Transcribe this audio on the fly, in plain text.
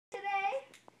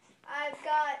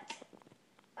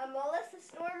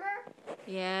Stormer.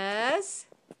 Yes.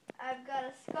 I've got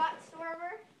a Scott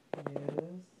Stormer.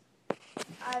 Yes.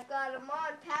 I've got a Ma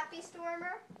and Pappy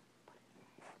Stormer.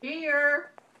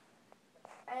 Here.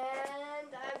 And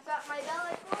I've got my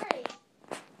Bella Corey.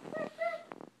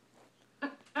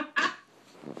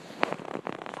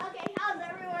 Okay, how's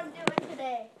everyone doing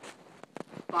today?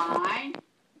 Fine.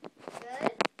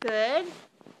 Good? Good.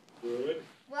 Good.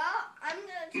 Well, I'm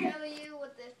going to tell you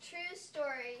what the true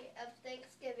story of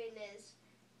Thanksgiving is.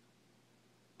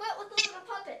 But with a little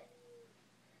puppet.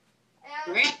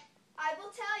 And Great. I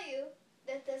will tell you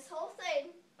that this whole thing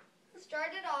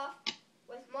started off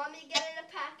with Mommy getting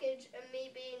a package and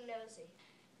me being nosy.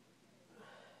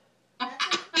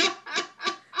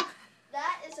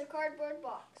 That is a cardboard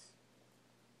box.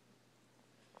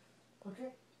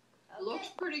 Okay. Looks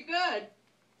pretty good.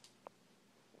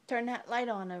 Turn that light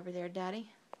on over there,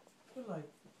 Daddy. Good light.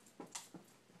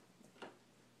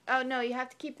 Oh, no, you have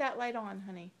to keep that light on,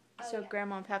 honey. Oh, So yeah.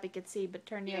 Grandma and Pappy could see, but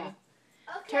turn the Yeah. other.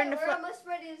 Okay, Turn the we're almost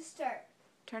ready to start.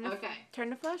 Turn the Okay. turn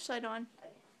the flashlight on. Okay.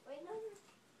 Wait, no.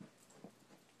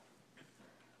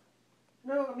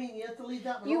 No, I mean, you have to leave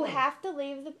that one You on. have to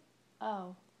leave the.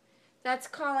 Oh, that's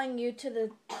calling you to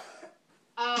the.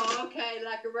 Oh, okay,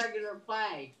 like a regular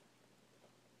play.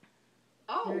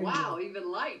 Oh, There you wow, go. even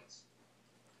lights.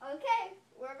 Okay,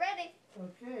 we're ready.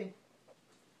 Okay.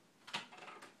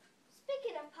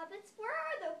 Speaking of puppets, where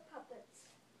are the puppets?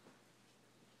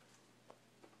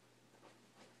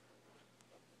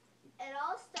 It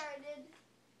all started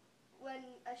when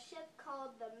a ship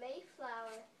called the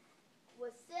Mayflower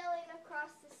was sailing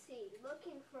across the sea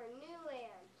looking for new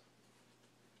land.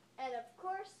 And of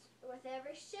course, with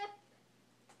every ship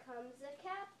comes a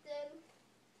captain.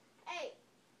 Hey,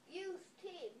 you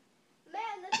team,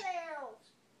 man the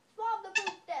sails, swab the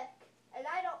poop deck. And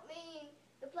I don't mean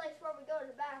the place where we go to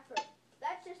the bathroom.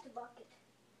 That's just a bucket.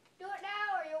 Do it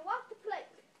now or you'll walk the plank.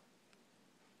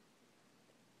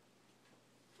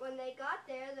 When they got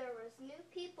there, there was new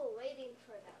people waiting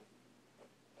for them.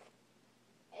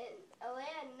 In a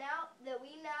land now that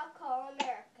we now call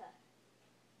America.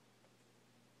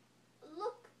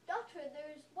 Look, Doctor,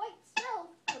 there's white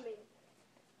sails coming.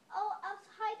 Oh, I'll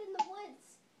hide in the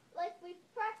woods like we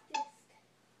practiced.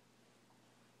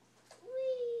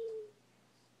 Whee!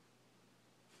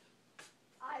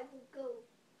 I will go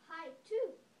hide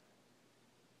too.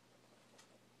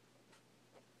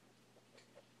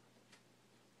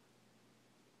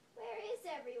 Where is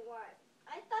everyone?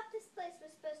 I thought this place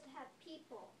was supposed to have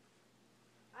people.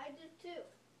 I did too.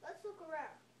 Let's look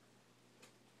around.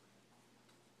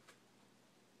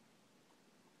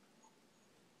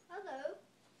 Hello.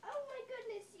 Oh my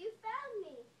goodness, you found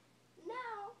me.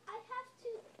 Now I have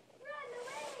to run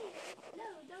away. No,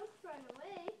 don't run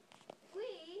away.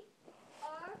 We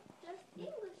are just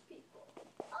English people.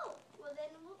 Oh, well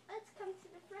then let's come to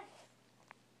the front.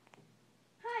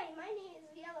 Hi, my name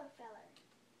is Yellowfeller.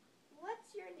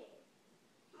 What's your name?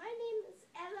 My name is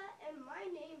Ella and my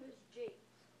name is James.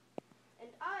 And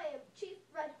I am Chief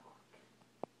Redhawk.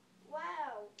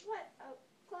 Wow, what a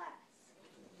class.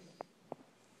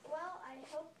 Well, I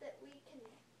hope that we can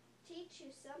teach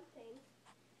you something.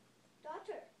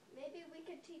 Daughter, maybe we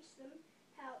could teach them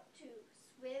how to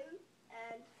swim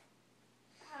and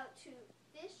how to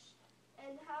fish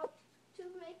and how to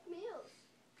make meals,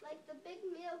 like the big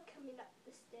meal coming up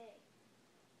this day.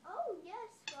 Oh, yes,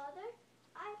 Father.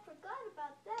 I forgot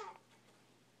about that.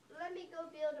 Let me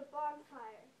go build a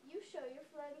bonfire. You show your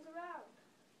friends around.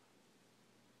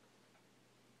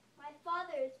 My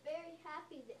father is very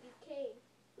happy that you came.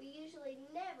 We usually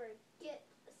never get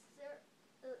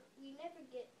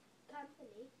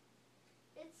company.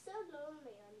 It's so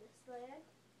lonely on this land,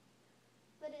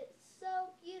 but it's so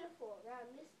beautiful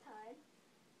around this time.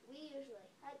 We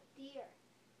usually hunt deer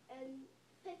and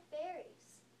pick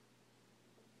berries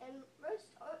and roast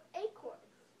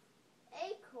acorns.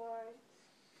 Acorns?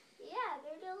 Yeah,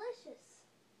 they're delicious.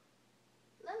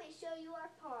 Let me show you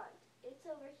our pond. It's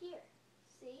over here.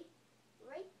 See?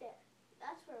 Right there.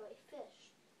 That's where we fish.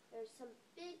 There's some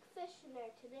big fish in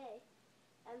there today.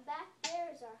 And back there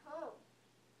is our home.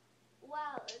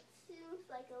 Wow, it seems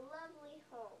like a lovely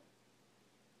home.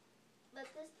 But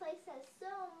this place has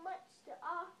so much to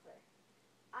offer.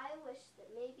 I wish that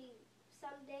maybe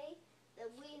someday that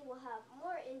we will have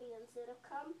more Indians that'll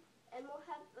come and we'll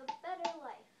have a better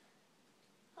life.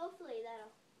 Hopefully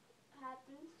that'll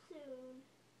happen soon.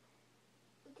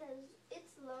 Because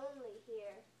it's lonely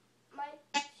here. My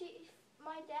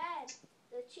dad,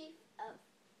 the chief of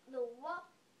the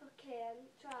Wapakan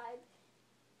tribe,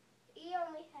 he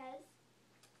only has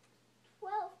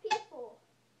 12 people.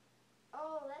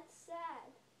 Oh, that's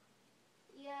sad.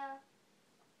 Yeah.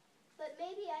 but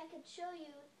maybe I could show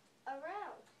you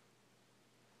around.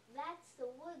 That's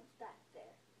the woods back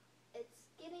there. It's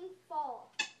getting fall,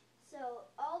 so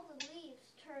all the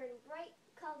leaves turn bright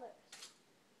colors.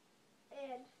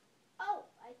 And, oh,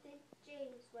 I think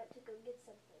James went to go get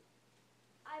something.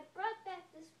 I brought back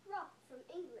this rock from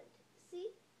England. See?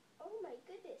 Oh my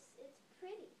goodness, it's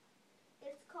pretty.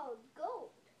 It's called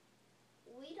gold.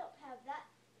 We don't have that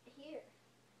here.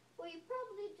 Well, you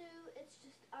probably do, it's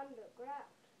just underground.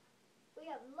 We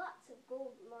have lots of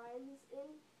gold mines in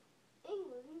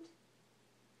England.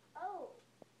 Oh,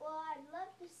 well, I'd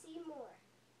love to see more.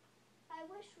 I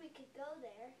wish we could go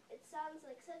there. It sounds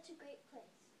like such a great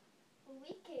place. Well,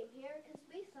 we came here because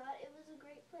we thought it was a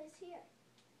great place here.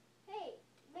 Hey,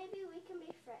 maybe we can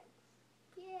be friends.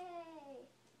 Yay!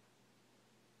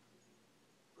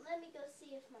 Let me go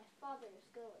see if my father is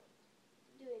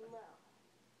doing well.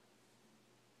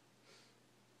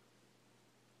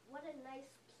 What a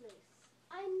nice place.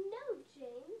 I know,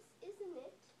 James, isn't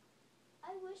it?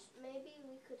 I wish maybe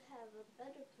we could have a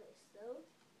better place, though.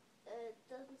 It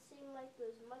doesn't seem like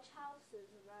there's much houses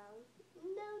around.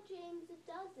 No, James, it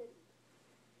doesn't.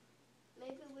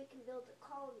 Maybe we can build a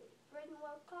colony, bring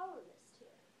more colonists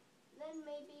here. Then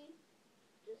maybe,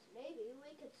 just maybe,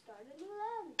 we could start a new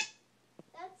land.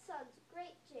 That sounds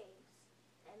great, James.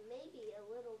 And maybe a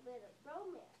little bit of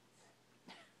romance.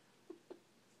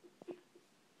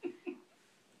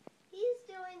 He's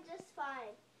doing just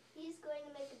fine. He's going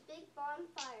to make a big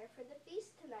bonfire for the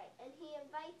feast tonight, and he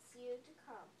invites you to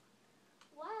come.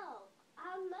 Wow,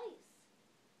 how nice.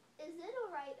 Is it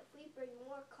alright if we bring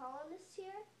more colonists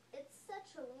here? It's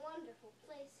such a wonderful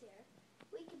place here.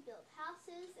 We can build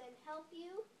houses and help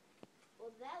you.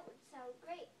 Well, that would sound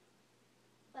great.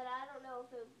 But I don't know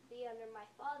if it would be under my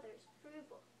father's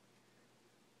approval.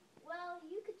 Well,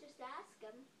 you could just ask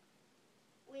him.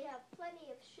 We have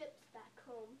plenty of ships back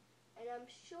home, and I'm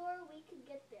sure we can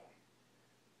get there.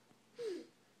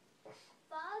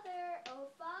 Father,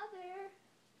 oh Father,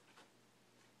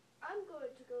 I'm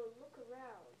going to go look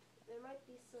around. There might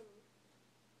be some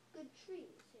good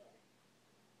trees here.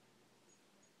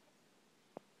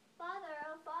 Father,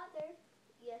 oh Father,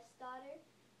 yes, daughter,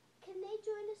 can they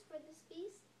join us for this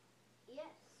feast?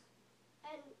 Yes.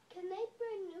 And can they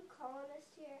bring new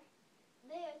colonists here?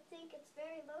 They think it's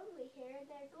very lonely here and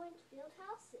they're going to build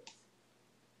houses.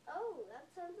 Oh, that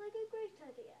sounds like a great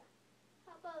idea.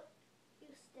 How about you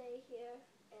stay here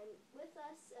and with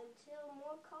us until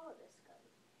more colonists come?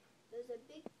 There's a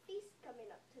big feast coming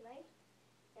up tonight,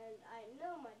 and I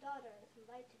know my daughter has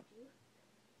invited you.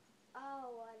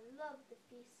 Oh, I love the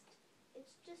feast.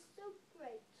 It's just so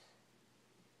great.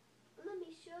 Let me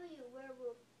show you where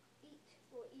we'll eat.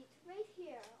 We'll eat right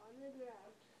here on the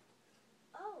ground.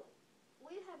 Oh,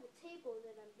 we have a table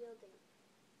that I'm building.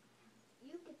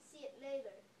 You could see it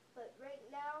later, but right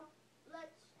now,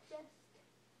 let's just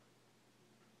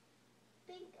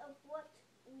think of what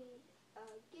we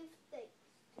give thanks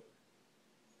to.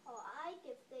 Oh, I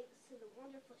give thanks to the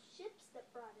wonderful ships that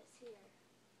brought us here.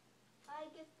 I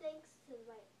give thanks to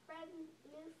my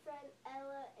new friend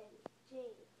Ella and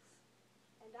James.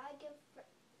 And I give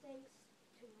thanks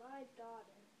to my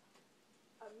daughter,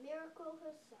 a miracle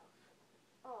herself.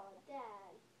 Oh,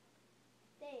 Dad,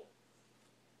 thanks.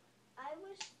 I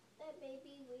wish that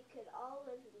maybe we could all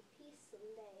live in peace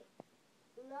someday.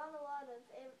 Not a lot of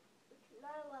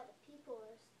people are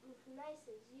as nice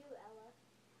as you, Ella.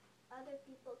 Other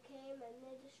people came and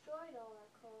they destroyed all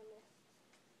our colonists.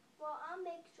 Well, I'll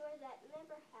make sure that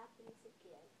never happens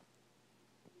again.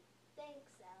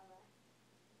 Thanks, Ella.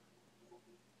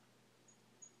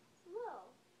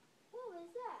 Whoa, what was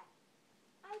that?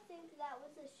 I think that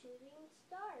was a shooting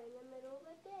star in the middle of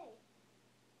the day.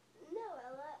 No,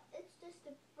 Ella, it's just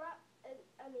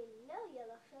no,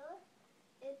 yellow fella.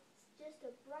 It's just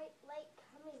a bright light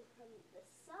coming from the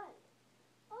sun.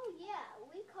 Oh yeah,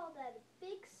 we call that a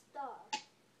big star.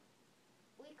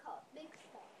 We call it big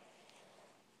star.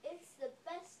 It's the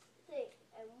best thing,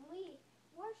 and we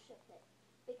worship it,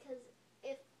 because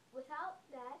if without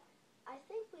that, I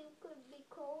think we could be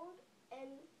cold,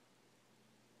 and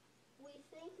we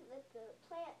think that the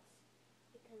plants,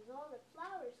 because all the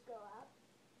flowers go out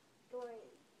during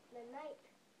the night,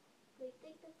 we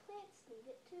think the plants need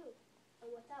it too, and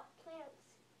without plants,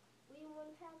 we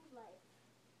wouldn't have life.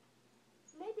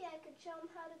 Maybe I could show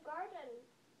them how to garden,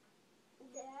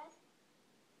 Dad.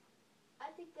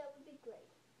 I think that would be great.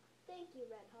 Thank you,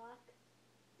 Red Hawk.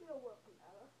 You're welcome,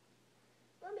 Ella.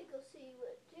 Let me go see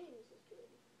what James is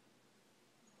doing.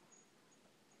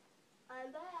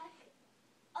 I'm back.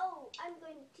 Oh, I'm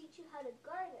going to teach you how to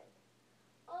garden.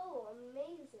 Oh,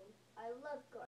 amazing. I love gardening.